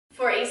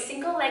a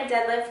single leg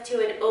deadlift to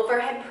an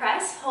overhead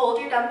press. Hold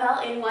your dumbbell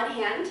in one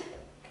hand.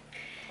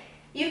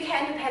 You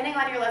can, depending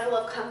on your level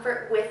of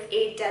comfort with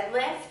a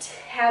deadlift,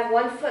 have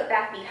one foot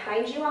back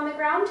behind you on the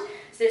ground.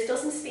 So there's still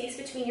some space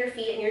between your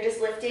feet and you're just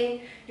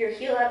lifting your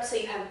heel up so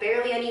you have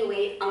barely any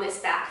weight on this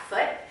back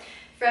foot.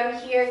 From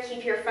here,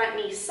 keep your front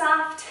knee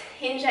soft,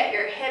 hinge at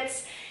your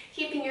hips,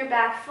 keeping your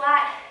back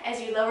flat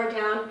as you lower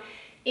down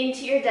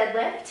into your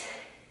deadlift.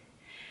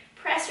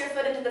 Press your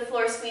foot into the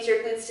floor, squeeze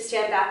your glutes to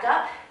stand back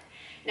up.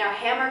 Now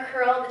hammer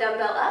curl the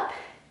dumbbell up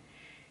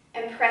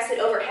and press it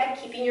overhead,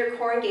 keeping your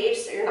core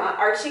engaged so you're not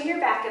arching your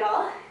back at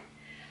all.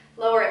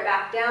 Lower it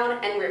back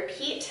down and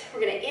repeat. We're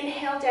gonna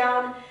inhale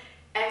down,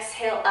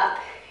 exhale up.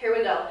 Here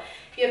we go.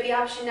 You have the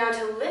option now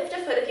to lift a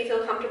foot if you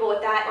feel comfortable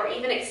with that, or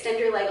even extend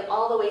your leg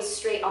all the way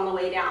straight on the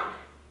way down.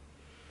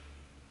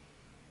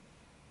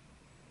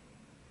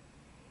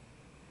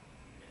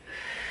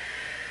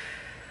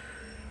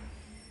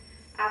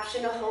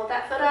 Option to hold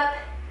that foot up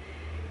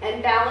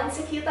and balance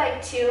if you'd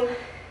like to.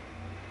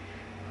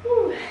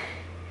 Whew.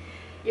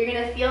 You're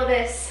gonna feel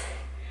this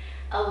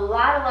a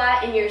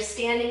lot in your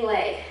standing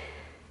leg.